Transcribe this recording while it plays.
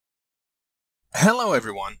Hello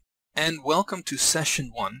everyone, and welcome to session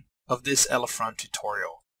 1 of this Elefront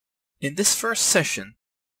tutorial. In this first session,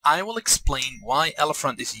 I will explain why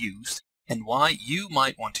Elefront is used and why you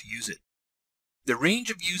might want to use it. The range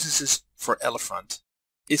of uses for Elefront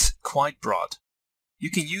is quite broad. You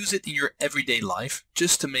can use it in your everyday life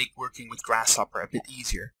just to make working with Grasshopper a bit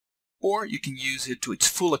easier, or you can use it to its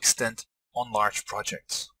full extent on large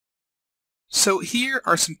projects. So here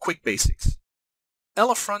are some quick basics.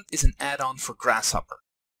 Elefront is an add-on for Grasshopper,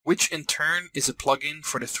 which in turn is a plugin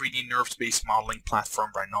for the 3D nerves-based modeling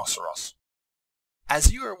platform Rhinoceros.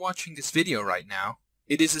 As you are watching this video right now,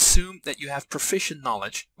 it is assumed that you have proficient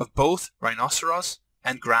knowledge of both Rhinoceros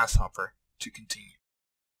and Grasshopper to continue.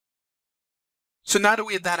 So now that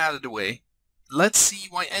we have that out of the way, let's see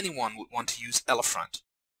why anyone would want to use Elefront.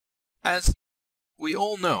 As we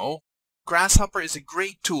all know, Grasshopper is a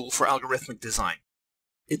great tool for algorithmic design.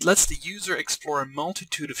 It lets the user explore a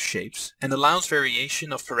multitude of shapes and allows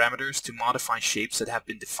variation of parameters to modify shapes that have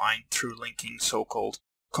been defined through linking so-called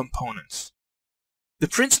components. The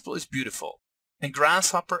principle is beautiful, and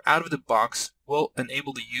Grasshopper out of the box will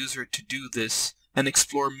enable the user to do this and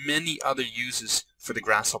explore many other uses for the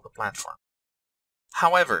Grasshopper platform.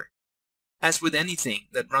 However, as with anything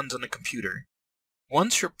that runs on a computer,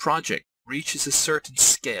 once your project reaches a certain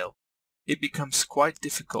scale, it becomes quite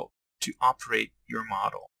difficult to operate your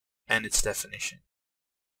model and its definition.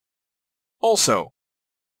 Also,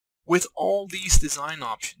 with all these design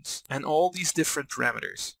options and all these different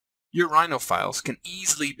parameters, your Rhino files can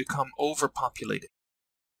easily become overpopulated.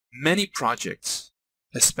 Many projects,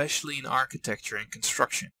 especially in architecture and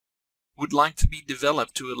construction, would like to be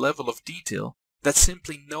developed to a level of detail that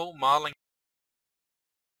simply no modeling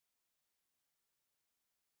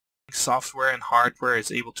software and hardware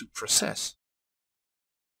is able to process.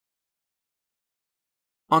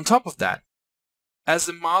 On top of that, as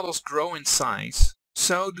the models grow in size,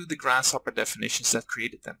 so do the Grasshopper definitions that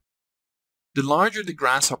created them. The larger the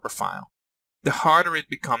Grasshopper file, the harder it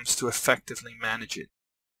becomes to effectively manage it.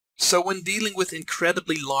 So when dealing with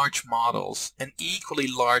incredibly large models and equally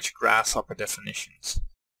large Grasshopper definitions,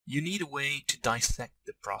 you need a way to dissect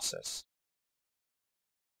the process.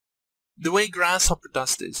 The way Grasshopper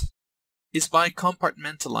does this is by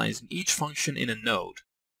compartmentalizing each function in a node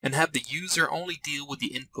and have the user only deal with the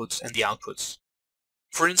inputs and the outputs.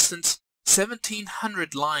 For instance,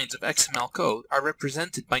 1700 lines of XML code are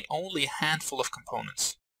represented by only a handful of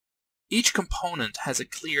components. Each component has a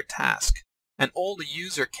clear task, and all the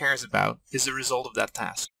user cares about is the result of that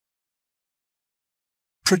task.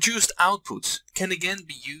 Produced outputs can again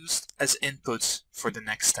be used as inputs for the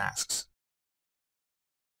next tasks.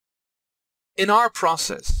 In our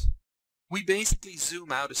process, we basically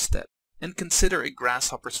zoom out a step and consider a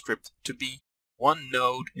Grasshopper script to be one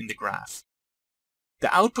node in the graph. The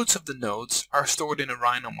outputs of the nodes are stored in a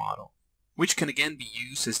Rhino model, which can again be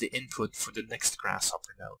used as the input for the next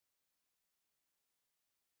Grasshopper node.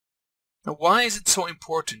 Now, why is it so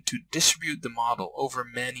important to distribute the model over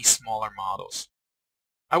many smaller models?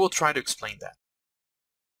 I will try to explain that.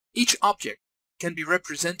 Each object can be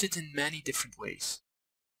represented in many different ways.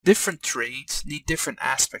 Different trades need different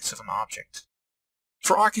aspects of an object.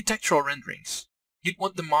 For architectural renderings, you'd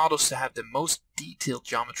want the models to have the most detailed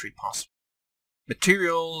geometry possible.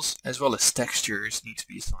 Materials as well as textures need to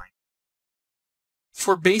be assigned.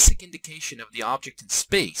 For basic indication of the object in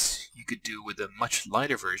space, you could do with a much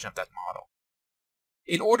lighter version of that model.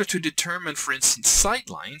 In order to determine, for instance,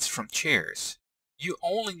 sightlines from chairs, you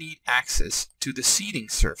only need access to the seating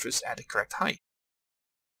surface at the correct height.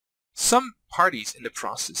 Some parties in the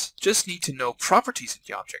process just need to know properties of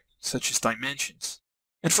the object, such as dimensions.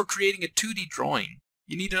 And for creating a 2D drawing,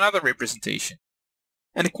 you need another representation.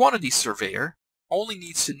 And a quantity surveyor only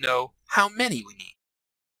needs to know how many we need.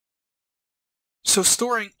 So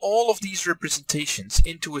storing all of these representations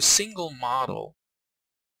into a single model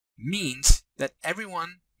means that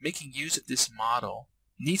everyone making use of this model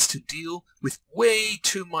needs to deal with way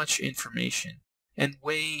too much information and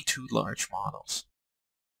way too large models.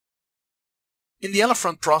 In the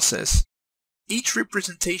Elefront process, each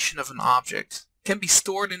representation of an object can be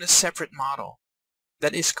stored in a separate model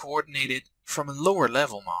that is coordinated from a lower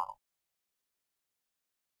level model.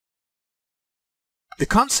 The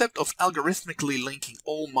concept of algorithmically linking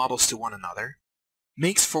all models to one another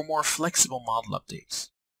makes for more flexible model updates.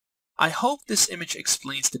 I hope this image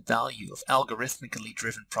explains the value of algorithmically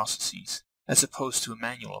driven processes as opposed to a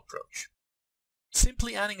manual approach.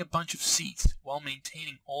 Simply adding a bunch of seats while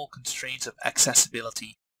maintaining all constraints of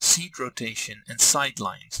accessibility, seat rotation, and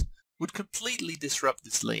sidelines would completely disrupt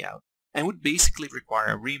this layout and would basically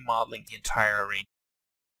require remodeling the entire arrangement.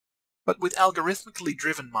 But with algorithmically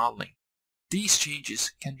driven modeling, these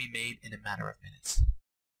changes can be made in a matter of minutes.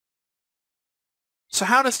 So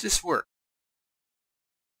how does this work?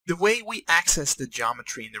 The way we access the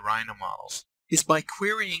geometry in the Rhino models is by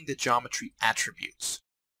querying the geometry attributes.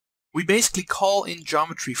 We basically call in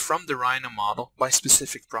geometry from the Rhino model by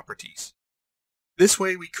specific properties. This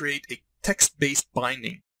way we create a text-based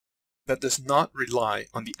binding that does not rely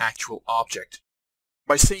on the actual object.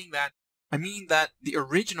 By saying that, I mean that the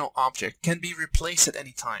original object can be replaced at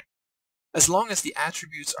any time. As long as the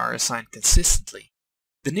attributes are assigned consistently,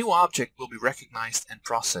 the new object will be recognized and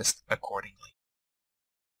processed accordingly.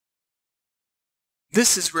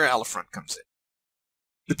 This is where Elefront comes in.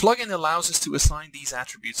 The plugin allows us to assign these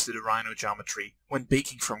attributes to the Rhino geometry when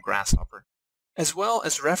baking from Grasshopper, as well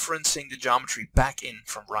as referencing the geometry back in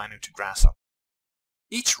from Rhino to Grasshopper.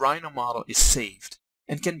 Each Rhino model is saved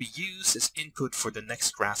and can be used as input for the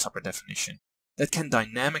next Grasshopper definition that can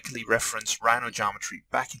dynamically reference Rhino geometry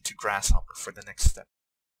back into Grasshopper for the next step.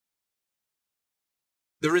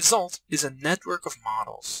 The result is a network of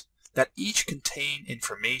models that each contain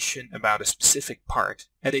information about a specific part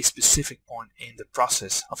at a specific point in the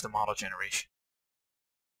process of the model generation.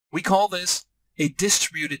 We call this a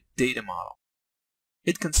distributed data model.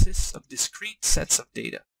 It consists of discrete sets of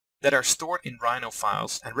data that are stored in Rhino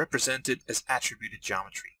files and represented as attributed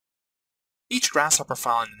geometry. Each Grasshopper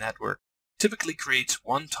file in the network typically creates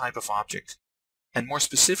one type of object, and more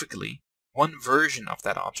specifically, one version of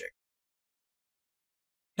that object.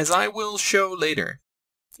 As I will show later,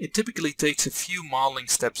 it typically takes a few modeling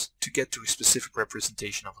steps to get to a specific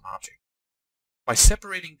representation of an object. By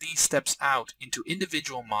separating these steps out into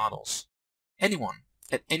individual models, anyone,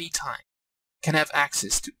 at any time, can have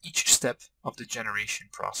access to each step of the generation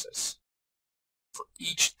process for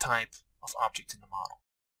each type of object in the model.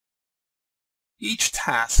 Each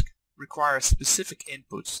task requires specific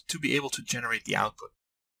inputs to be able to generate the output.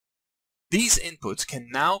 These inputs can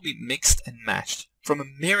now be mixed and matched from a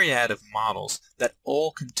myriad of models that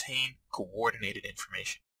all contain coordinated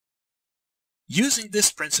information. Using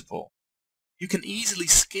this principle, you can easily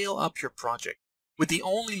scale up your project, with the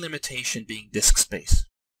only limitation being disk space.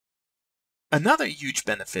 Another huge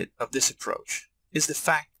benefit of this approach is the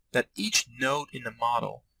fact that each node in the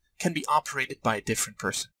model can be operated by a different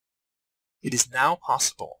person. It is now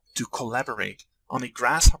possible to collaborate on a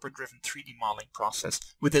Grasshopper-driven 3D modeling process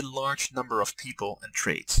with a large number of people and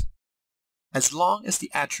trades. As long as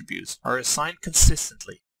the attributes are assigned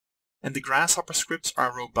consistently and the Grasshopper scripts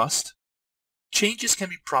are robust, changes can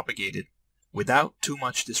be propagated without too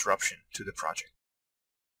much disruption to the project.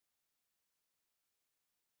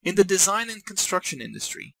 In the design and construction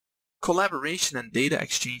industry, collaboration and data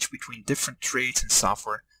exchange between different trades and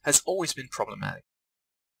software has always been problematic.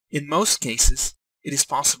 In most cases, it is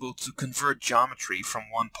possible to convert geometry from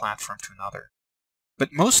one platform to another,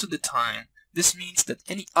 but most of the time, this means that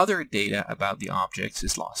any other data about the objects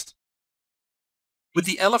is lost. With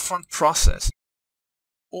the Elefront process,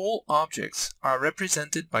 all objects are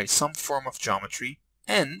represented by some form of geometry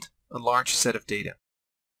and a large set of data.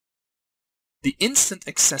 The instant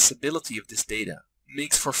accessibility of this data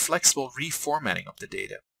makes for flexible reformatting of the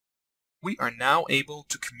data. We are now able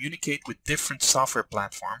to communicate with different software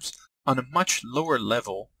platforms on a much lower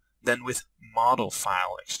level than with model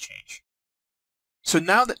file exchange. So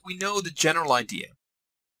now that we know the general idea,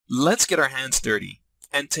 let's get our hands dirty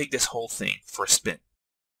and take this whole thing for a spin.